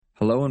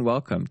Hello and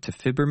welcome to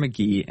Fibber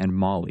McGee and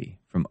Molly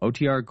from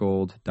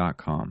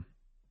OTRGold.com.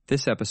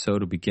 This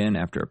episode will begin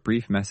after a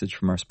brief message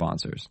from our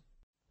sponsors.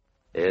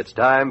 It's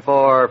time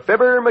for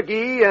Fibber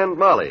McGee and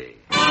Molly.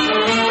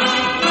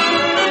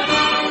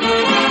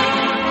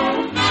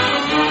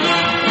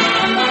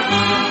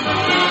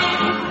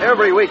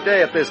 Every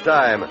weekday at this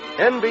time,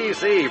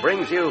 NBC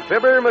brings you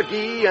Fibber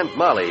McGee and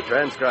Molly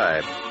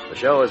transcribed. The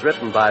show is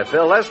written by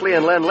Phil Leslie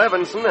and Len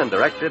Levinson and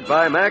directed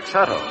by Max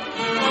Hutto.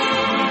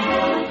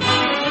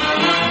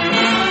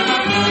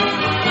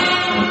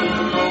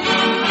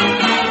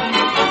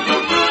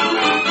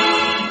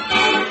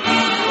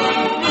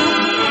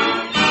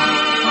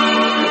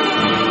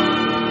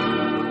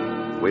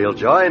 We'll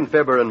join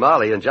Fibber and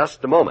Molly in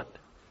just a moment.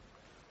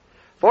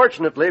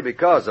 Fortunately,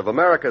 because of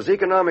America's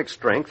economic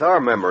strength, our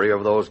memory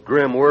of those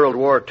grim World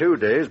War II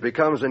days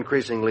becomes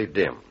increasingly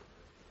dim.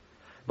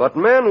 But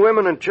men,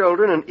 women, and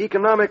children in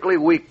economically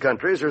weak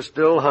countries are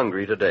still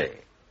hungry today.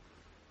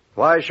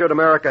 Why should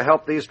America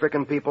help these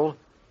stricken people?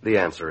 The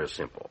answer is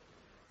simple.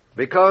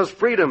 Because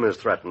freedom is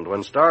threatened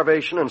when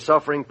starvation and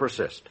suffering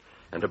persist,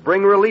 and to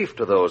bring relief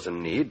to those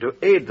in need, to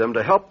aid them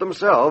to help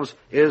themselves,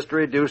 is to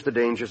reduce the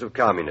dangers of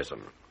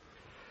communism.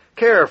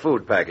 CARE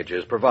food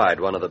packages provide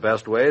one of the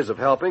best ways of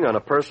helping on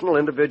a personal,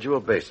 individual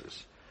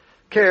basis.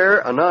 CARE,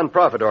 a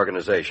non-profit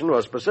organization,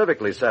 was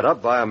specifically set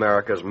up by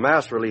America's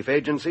mass relief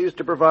agencies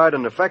to provide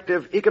an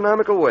effective,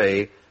 economical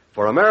way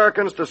for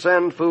Americans to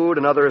send food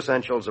and other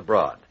essentials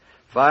abroad.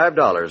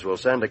 $5 will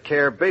send a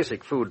CARE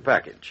basic food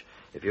package.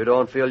 If you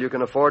don't feel you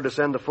can afford to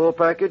send the full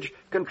package,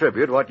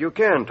 contribute what you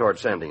can toward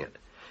sending it.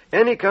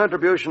 Any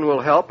contribution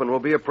will help and will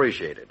be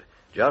appreciated.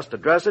 Just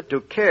address it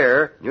to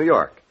CARE, New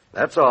York.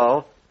 That's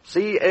all.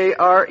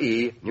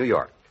 C-A-R-E, New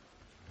York.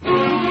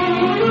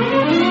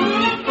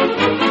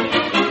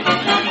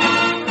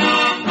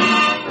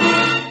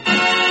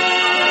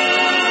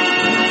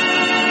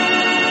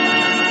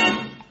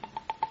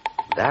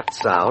 That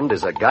sound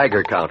is a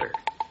Geiger counter,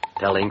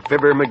 telling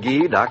Fibber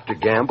McGee, Dr.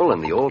 Gamble,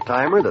 and the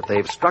old-timer that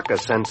they've struck a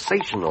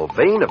sensational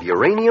vein of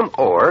uranium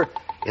ore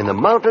in the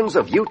mountains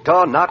of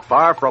Utah not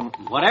far from...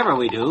 Whatever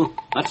we do,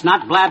 let's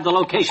not blab the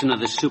location of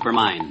this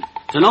supermine.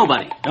 To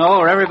nobody. No,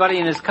 or everybody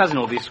and his cousin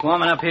will be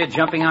swarming up here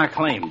jumping our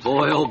claims.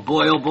 Boy, oh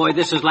boy,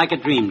 this is like a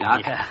dream,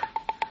 Doc. Yeah.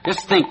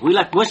 Just think, we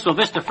left Whistle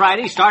Vista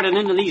Friday, started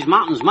into these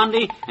mountains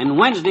Monday, and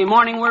Wednesday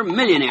morning we're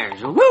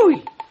millionaires.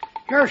 Woo!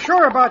 You're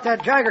sure about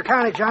that Geiger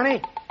County,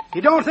 Johnny?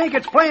 You don't think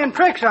it's playing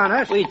tricks on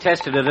us? We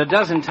tested it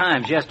 12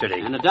 times yesterday.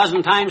 And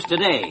 12 times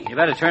today. You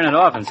better turn it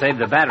off and save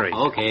the battery.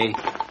 Okay.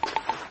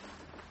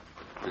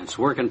 It's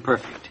working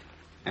perfect.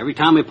 Every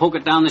time we poke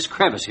it down this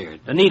crevice here.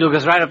 The needle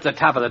goes right up the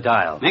top of the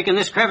dial. Making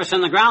this crevice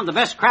in the ground the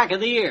best crack of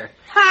the year.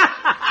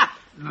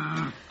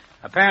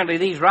 Apparently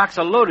these rocks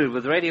are loaded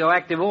with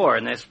radioactive ore,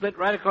 and they're split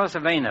right across the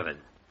vein of it.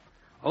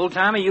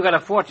 Old-timer, you got a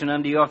fortune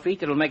under your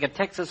feet that'll make a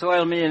Texas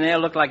oil millionaire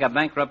look like a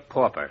bankrupt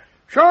pauper.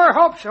 Sure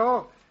hope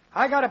so.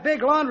 I got a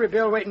big laundry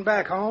bill waiting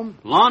back home.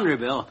 Laundry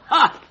bill?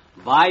 Ha!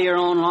 Buy your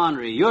own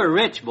laundry. You're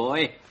rich,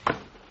 boy.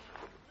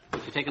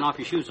 What you taking off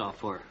your shoes off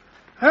for?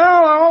 Well,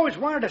 I always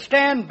wanted to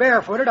stand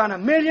barefooted on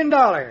 $1 million.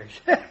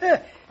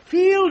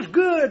 Feels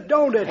good,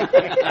 don't it?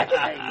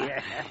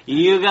 Yeah.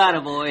 You got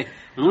it, boy.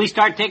 When we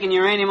start taking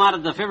uranium out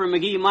of the Fibber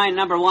McGee mine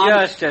number 1...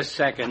 Just a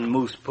second,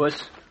 Moose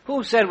Puss.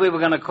 Who said we were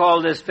going to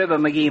call this Fibber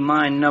McGee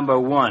mine number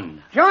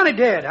 1? Johnny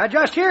did. I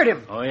just heard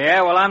him. Oh,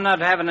 yeah? Well, I'm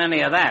not having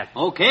any of that.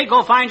 Okay,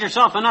 go find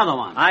yourself another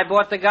one. I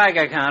bought the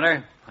Geiger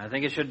counter. I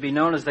think it should be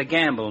known as the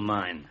Gamble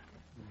mine.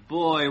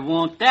 Boy,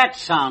 won't that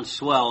sound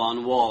swell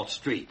on Wall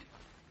Street.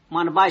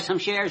 Want to buy some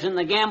shares in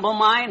the Gamble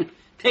mine?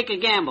 Take a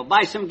gamble.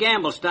 Buy some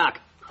Gamble stock.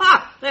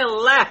 Ha!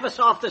 They'll laugh us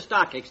off the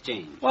stock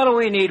exchange. What do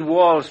we need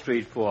Wall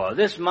Street for?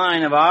 This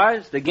mine of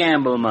ours, the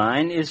Gamble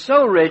mine, is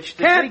so rich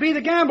that... Can't be the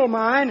Gamble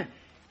mine.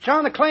 It's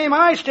on the claim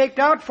I staked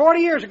out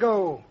 40 years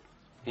ago.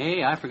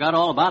 Hey, I forgot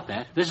all about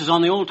that. This is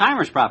on the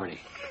old-timer's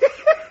property.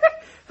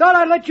 Thought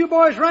I'd let you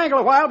boys wrangle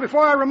a while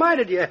before I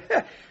reminded you.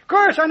 Of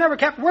course, I never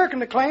kept working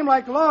the claim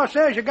like the law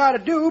says you got to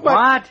do, but...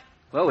 What?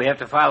 Well, we have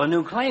to file a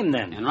new claim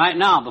then. And right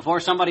now, before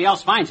somebody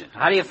else finds it.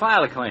 How do you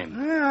file a claim?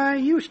 I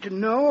used to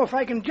know. If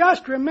I can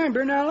just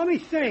remember. Now, let me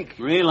think.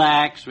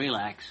 Relax.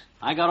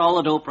 I got all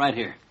the dope right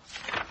here.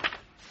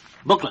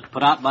 Booklet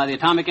put out by the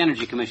Atomic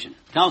Energy Commission.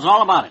 Tells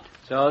all about it.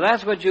 So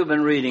that's what you've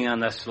been reading on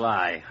the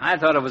sly. I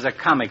thought it was a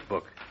comic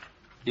book.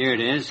 Here it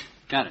is.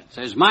 Got it.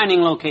 Says mining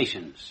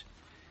locations.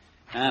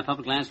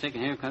 Public land staking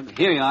here.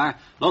 Here you are.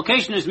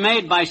 Location is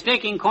made by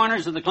staking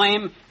corners of the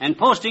claim and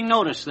posting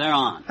notice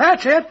thereon.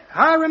 That's it.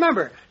 I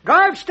remember.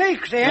 Drive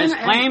stakes in. Says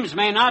claims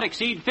may not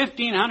exceed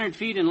 1,500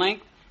 feet in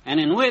length and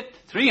in width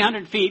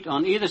 300 feet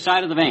on either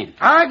side of the vein.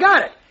 I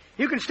got it.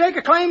 You can stake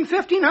a claim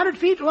 1,500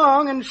 feet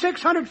long and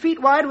 600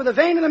 feet wide with a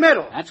vein in the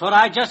middle. That's what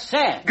I just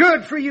said.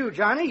 Good for you,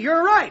 Johnny.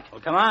 You're right.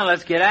 Well, come on,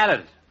 let's get at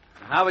it.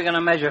 How are we going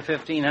to measure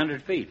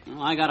 1,500 feet?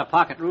 Well, I got a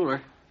pocket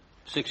ruler.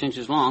 6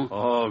 inches long.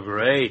 Oh,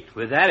 great.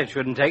 With that, it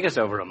shouldn't take us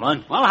over a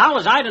month. Well, how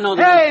was I to know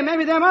that? Hey,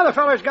 maybe them other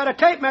fellers got a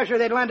tape measure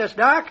they'd lend us,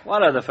 Doc.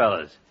 What other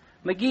fellas?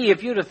 McGee,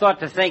 if you'd have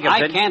thought to think of I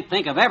it... can't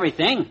think of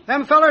everything.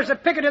 Them fellers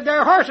that picketed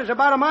their horses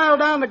about a mile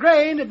down the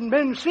grade and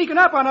been sneaking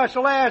up on us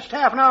the last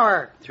half an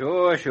hour.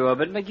 Sure.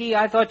 But, McGee,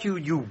 I thought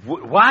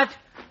what?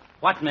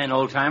 What men,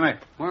 old-timer?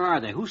 Where are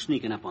they? Who's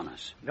sneaking up on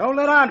us? Don't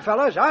let on,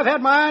 fellas. I've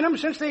had my eye on them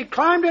since they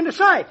climbed into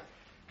sight.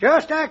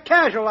 Just act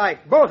casual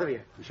like, both of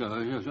you.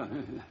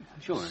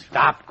 Sure.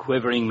 Stop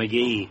quivering,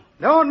 McGee.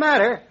 Don't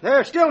matter.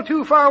 They're still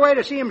too far away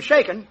to see 'em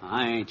shaking.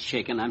 I ain't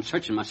shaking. I'm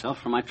searching myself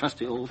for my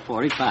trusty old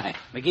 45.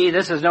 McGee,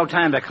 this is no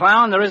time to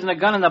clown. There isn't a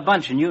gun in the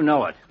bunch, and you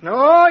know it.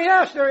 Oh,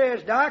 yes, there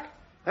is, Doc.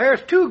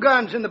 There's 2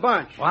 guns in the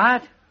bunch.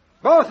 What?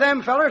 Both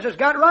them fellers has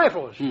got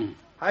rifles.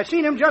 I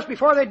seen 'em just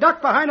before they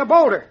ducked behind a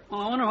boulder.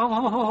 Well, I wonder,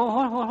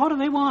 what do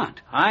they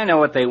want? I know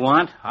what they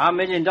want. Our $1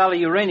 million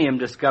uranium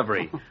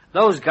discovery.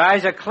 Those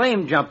guys are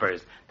claim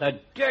jumpers. The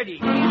dirty...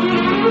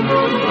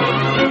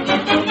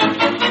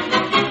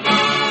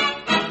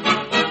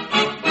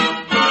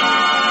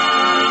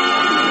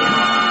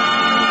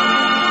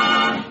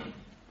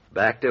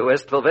 Back to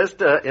Wistful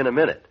Vista in a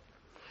minute.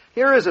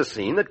 Here is a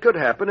scene that could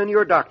happen in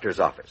your doctor's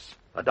office.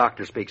 A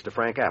doctor speaks to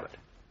Frank Abbott.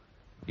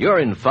 You're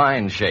in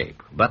fine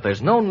shape, but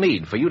there's no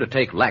need for you to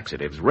take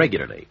laxatives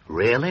regularly.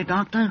 Really,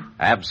 Doctor?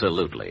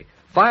 Absolutely.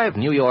 5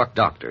 New York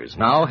doctors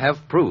now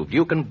have proved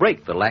you can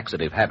break the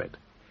laxative habit.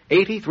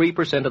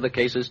 83% of the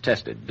cases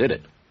tested did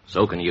it.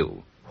 So can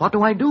you. What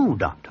do I do,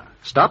 Doctor?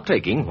 Stop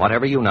taking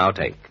whatever you now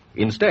take.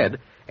 Instead,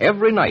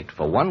 every night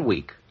for 1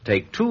 week,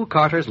 take 2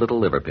 Carter's Little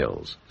Liver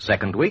Pills.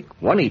 Second week,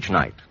 1 each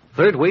night.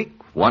 Third week,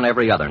 1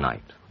 every other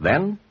night.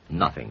 Then,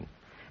 nothing.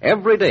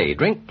 Every day,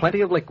 drink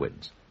plenty of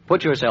liquids.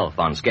 Put yourself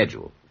on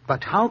schedule.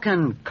 But how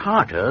can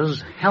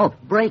Carter's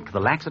help break the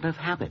laxative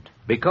habit?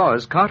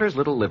 Because Carter's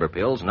Little Liver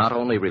Pills not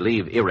only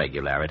relieve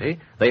irregularity,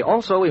 they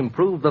also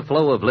improve the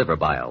flow of liver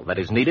bile that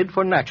is needed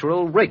for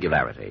natural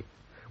regularity.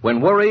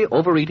 When worry,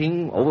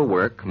 overeating,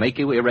 overwork make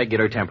you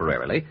irregular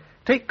temporarily,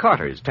 take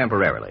Carter's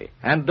temporarily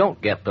and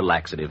don't get the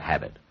laxative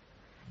habit.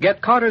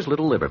 Get Carter's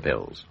Little Liver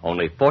Pills,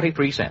 only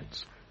 43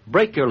 cents.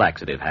 Break your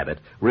laxative habit.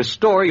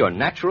 Restore your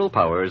natural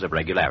powers of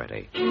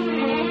regularity.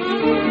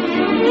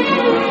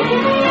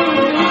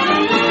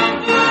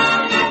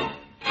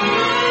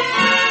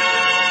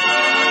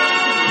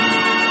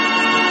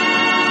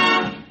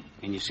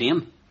 Can you see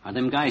 'em? Are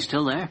them guys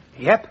still there?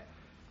 Yep.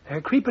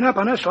 They're creeping up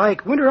on us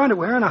like winter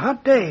underwear on a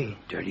hot day.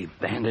 Dirty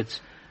bandits.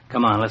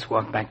 Come on, let's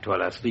walk back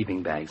toward our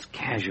sleeping bags.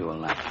 Casual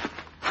like.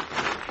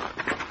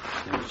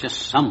 There was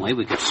just some way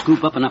we could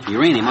scoop up enough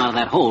uranium out of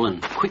that hole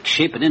and quick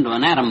shape it into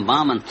an atom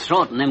bomb and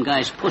throw it in them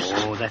guys' pussies.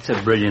 Oh, that's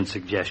a brilliant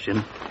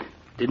suggestion.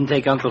 Didn't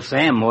take Uncle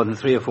Sam more than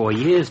 3 or 4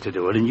 years to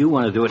do it, and you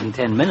want to do it in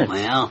 10 minutes.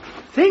 Well,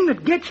 Thing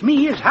that gets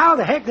me is how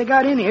the heck they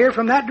got in here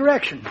from that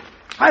direction.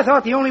 I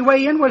thought the only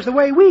way in was the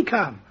way we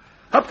come.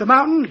 Up the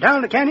mountain,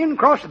 down the canyon,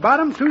 across the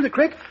bottom, through the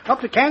creek, up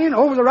the canyon,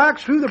 over the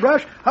rocks, through the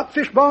brush, up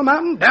Fishbowl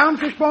Mountain, down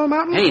Fishbowl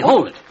Mountain. hey,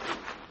 hold it.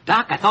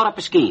 Doc, I thought up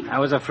a scheme. I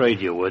was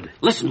afraid you would.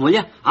 Listen, will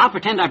you? I'll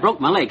pretend I broke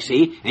my leg,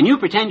 see? And you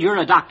pretend you're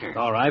a doctor.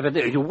 All right, but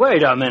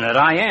wait a minute.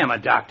 I am a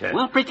doctor.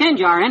 Well, pretend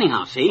you are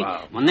anyhow, see?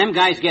 Wow. When them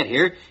guys get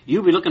here,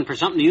 you'll be looking for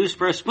something to use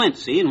for a splint,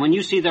 see? And when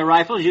you see their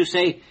rifles, you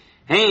say,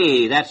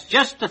 hey, that's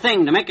just the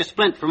thing to make a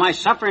splint for my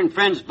suffering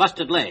friend's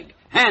busted leg.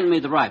 Hand me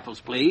the rifles,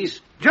 please.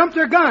 Jump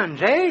their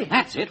guns, eh?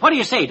 That's it. What do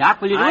you say,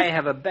 Doc? Will you do I it?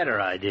 have a better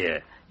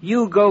idea.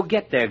 You go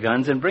get their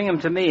guns and bring them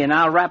to me, and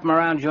I'll wrap them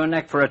around your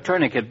neck for a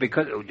tourniquet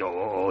because...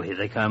 Oh, here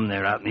they come.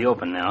 They're out in the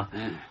open now.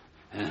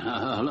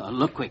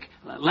 Look quick.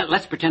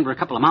 Let's pretend we're a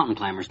couple of mountain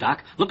climbers,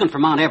 Doc, looking for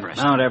Mount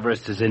Everest. Mount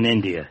Everest is in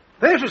India.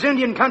 This is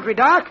Indian country,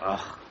 Doc.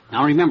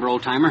 Now remember,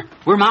 old-timer,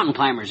 we're mountain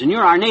climbers, and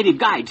you're our native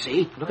guide,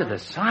 see? Look at the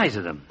size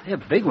of them. They're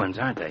big ones,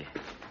 aren't they?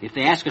 If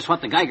they ask us what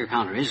the Geiger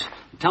counter is,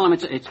 tell them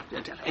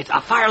it's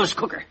a fireless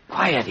cooker.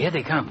 Quiet, here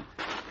they come.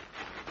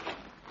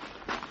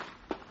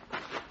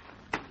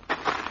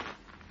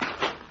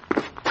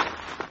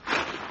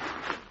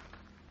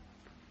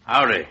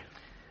 Howdy.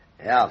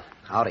 Yeah,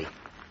 howdy.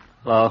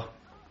 Hello.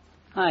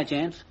 Hi,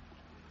 Chance.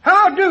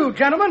 How do,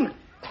 gentlemen?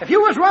 If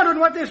you was wondering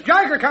what this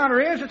Geiger counter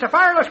is, it's a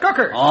fireless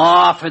cooker.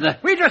 Oh, for the...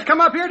 We just come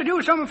up here to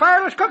do some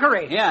fireless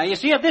cookery. Yeah, you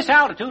see, at this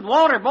altitude,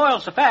 water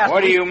boils so fast.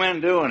 What are you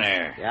men doing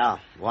here? Yeah,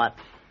 what?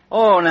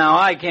 Oh, now,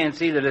 I can't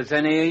see that it's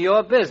any of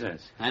your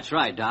business. That's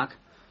right, Doc.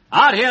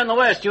 Out here in the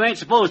West, you ain't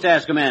supposed to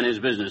ask a man his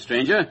business,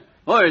 stranger.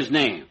 Or his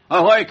name.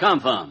 Or where he come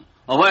from.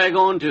 Or where he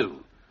going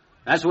to.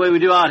 That's the way we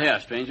do out here,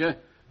 stranger.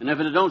 And if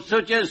it don't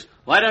suit yous,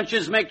 why don't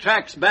yous make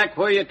tracks back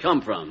where you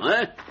come from,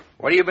 eh?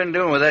 What have you been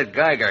doing with that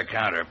Geiger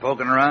counter?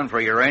 Poking around for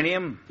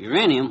uranium?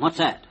 Uranium? What's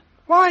that?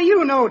 Why,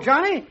 you know,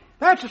 Johnny.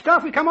 That's the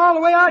stuff we come all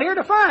the way out here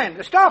to find.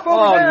 The stuff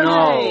over there.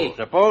 no.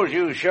 Suppose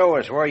you show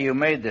us where you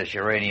made this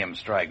uranium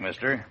strike,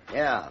 mister.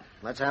 Yeah,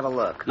 let's have a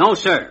look. No,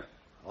 sir.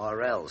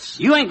 Or else.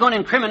 You ain't going to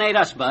incriminate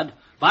us, Bud.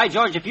 By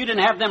George, if you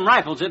didn't have them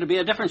rifles, it'd be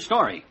a different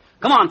story.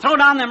 Come on, throw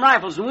down them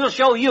rifles and we'll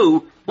show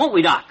you, won't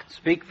we, Doc?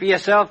 Speak for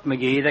yourself,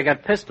 McGee. They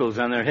got pistols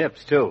on their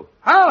hips, too.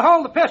 I'll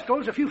hold the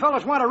pistols if you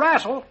fellas want to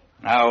wrestle.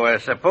 Now,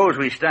 suppose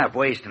we stop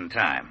wasting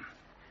time.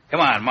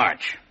 Come on,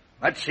 march.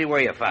 Let's see where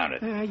you found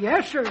it.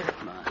 Yes, sir.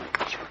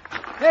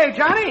 Hey,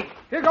 Johnny,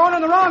 You're going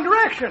in the wrong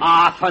direction.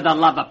 Ah, for the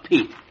love of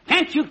Pete.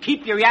 Can't you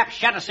keep your yap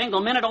shut a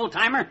single minute,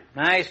 old-timer?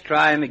 Nice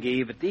try,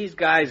 McGee, but these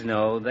guys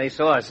know. They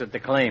saw us at the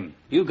claim.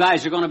 You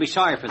guys are going to be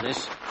sorry for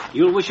this.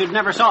 You'll wish you'd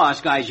never saw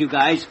us, guys, you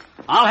guys.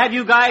 I'll have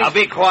you guys... Now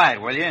be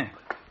quiet, will you?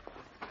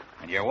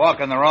 And you're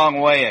walking the wrong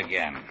way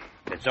again.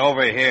 It's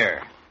over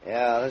here.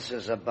 Yeah, this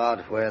is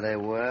about where they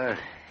were.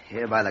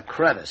 Here by the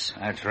crevice.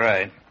 That's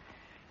right.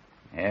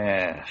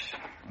 Yes,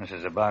 this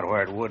is about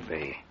where it would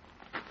be.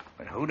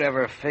 But who'd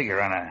ever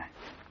figure on a...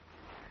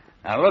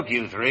 Now look,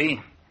 you three.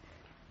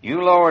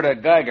 You lowered a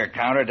Geiger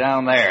counter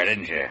down there,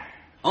 didn't you?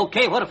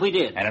 Okay, what if we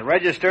did? And it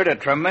registered a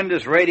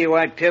tremendous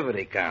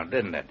radioactivity count,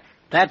 didn't it?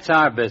 That's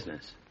our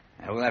business.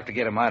 Now, we'll have to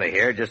get them out of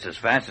here just as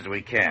fast as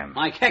we can.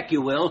 Like heck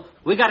you will.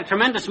 We got a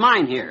tremendous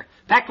mine here,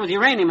 packed with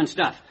uranium and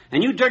stuff.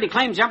 And you dirty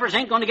claim jumpers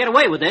ain't going to get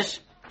away with this.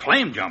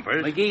 Claim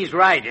jumpers? McGee's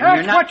right, and That's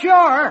you're not... what you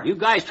are. You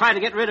guys try to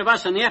get rid of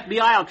us, and the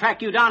FBI will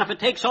track you down if it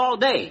takes all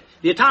day.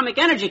 The Atomic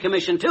Energy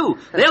Commission, too.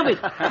 They'll be...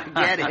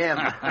 Get him.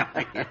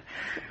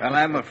 Well,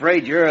 I'm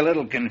afraid you're a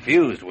little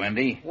confused,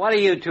 Wendy. What are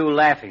you two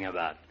laughing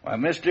about? Why,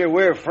 mister,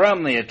 we're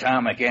from the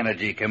Atomic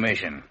Energy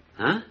Commission.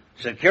 Huh?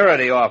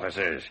 Security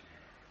officers.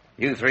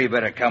 You three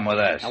better come with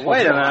us. Now,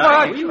 wait a minute.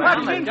 What? You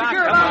haven't been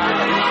secure.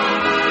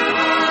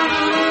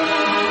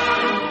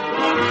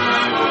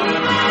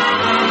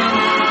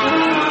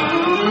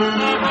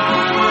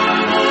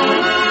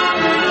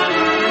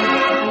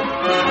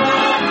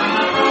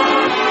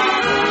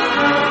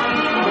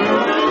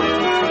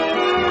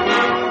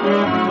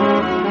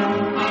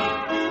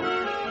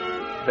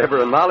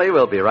 Fibber and Molly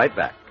will be right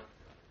back.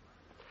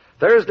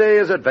 Thursday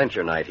is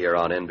Adventure Night here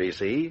on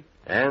NBC,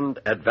 and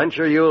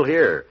adventure you'll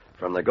hear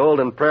from the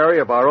golden prairie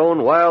of our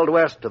own Wild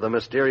West to the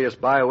mysterious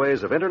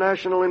byways of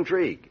international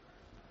intrigue.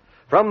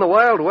 From the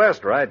Wild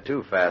West ride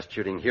two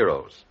fast-shooting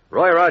heroes,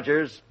 Roy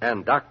Rogers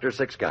and Dr.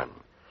 Six-Gun.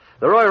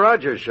 The Roy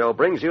Rogers Show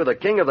brings you the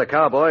king of the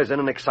cowboys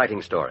in an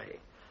exciting story.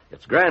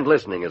 It's grand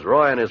listening as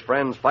Roy and his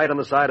friends fight on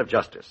the side of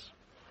justice.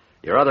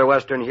 Your other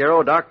Western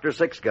hero, Dr.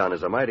 Six-Gun,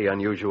 is a mighty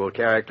unusual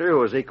character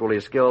who is equally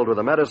skilled with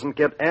a medicine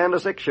kit and a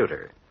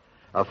six-shooter.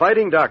 A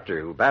fighting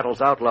doctor who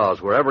battles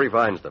outlaws wherever he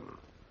finds them.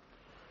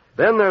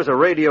 Then there's a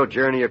radio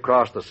journey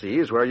across the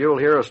seas where you'll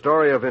hear a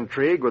story of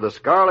intrigue with the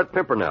Scarlet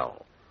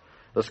Pimpernel.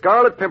 The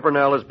Scarlet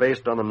Pimpernel is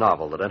based on the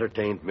novel that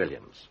entertained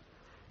millions.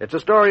 It's a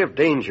story of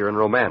danger and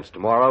romance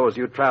tomorrow as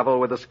you travel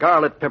with the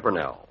Scarlet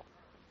Pimpernel.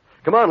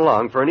 Come on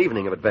along for an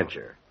evening of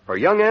adventure, for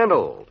young and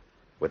old,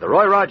 with the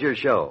Roy Rogers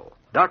Show,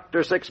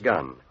 Dr.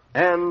 Six-Gun,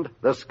 and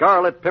the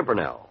Scarlet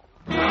Pimpernel.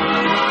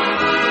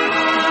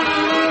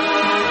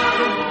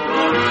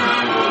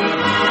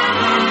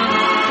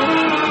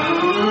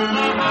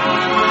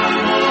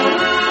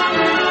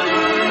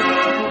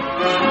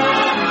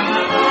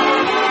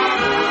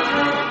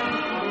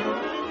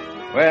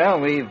 Well,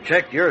 we've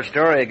checked your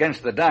story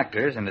against the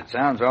doctor's, and it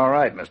sounds all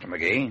right, Mr.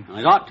 McGee.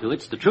 It ought to.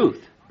 It's the truth.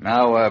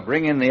 Now,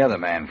 bring in the other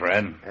man,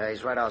 Fred.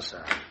 He's right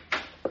outside.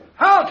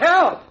 I'll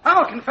tell.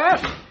 I'll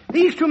confess.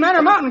 These two men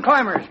are mountain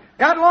climbers.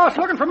 Got lost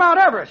looking for Mount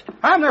Everest.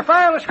 I'm their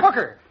fireless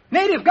hooker.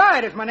 Native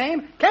Guide is my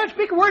name. Can't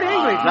speak a word of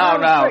English.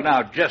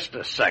 Now, just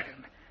a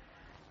second.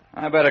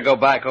 I better go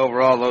back over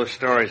all those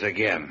stories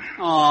again.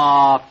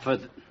 Oh,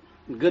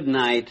 good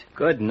night.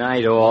 Good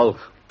night, all.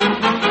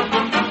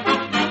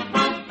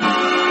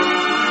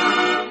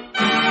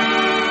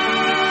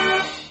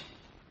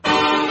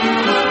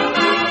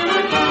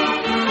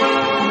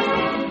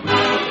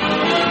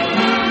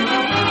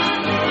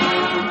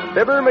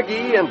 Fibber,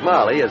 McGee, and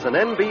Molly is an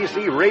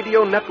NBC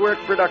Radio Network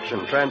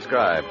production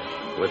transcribed,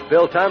 with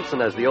Bill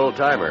Thompson as the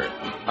old-timer,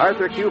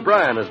 Arthur Q.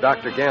 Bryan as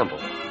Dr. Gamble,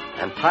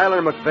 and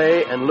Tyler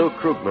McVeigh and Luke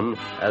Krugman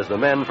as the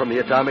men from the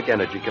Atomic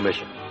Energy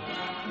Commission.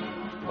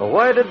 Well,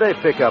 why did they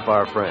pick up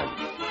our friends?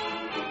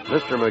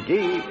 Mr.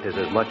 McGee is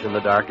as much in the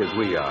dark as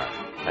we are,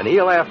 and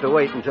he'll have to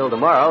wait until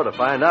tomorrow to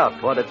find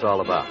out what it's all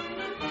about.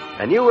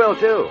 And you will,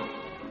 too.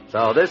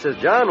 So this is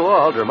John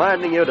Wald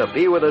reminding you to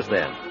be with us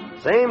then.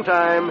 Same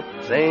time,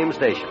 same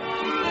station.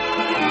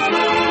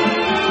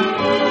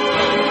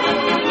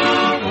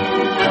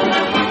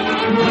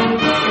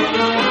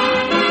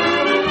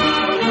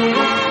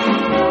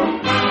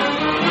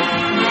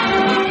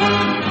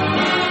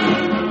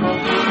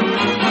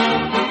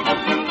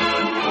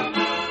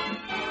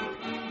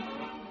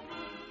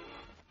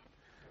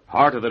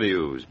 Heart of the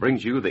News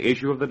brings you the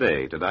issue of the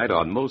day tonight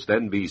on most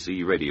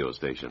NBC radio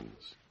stations.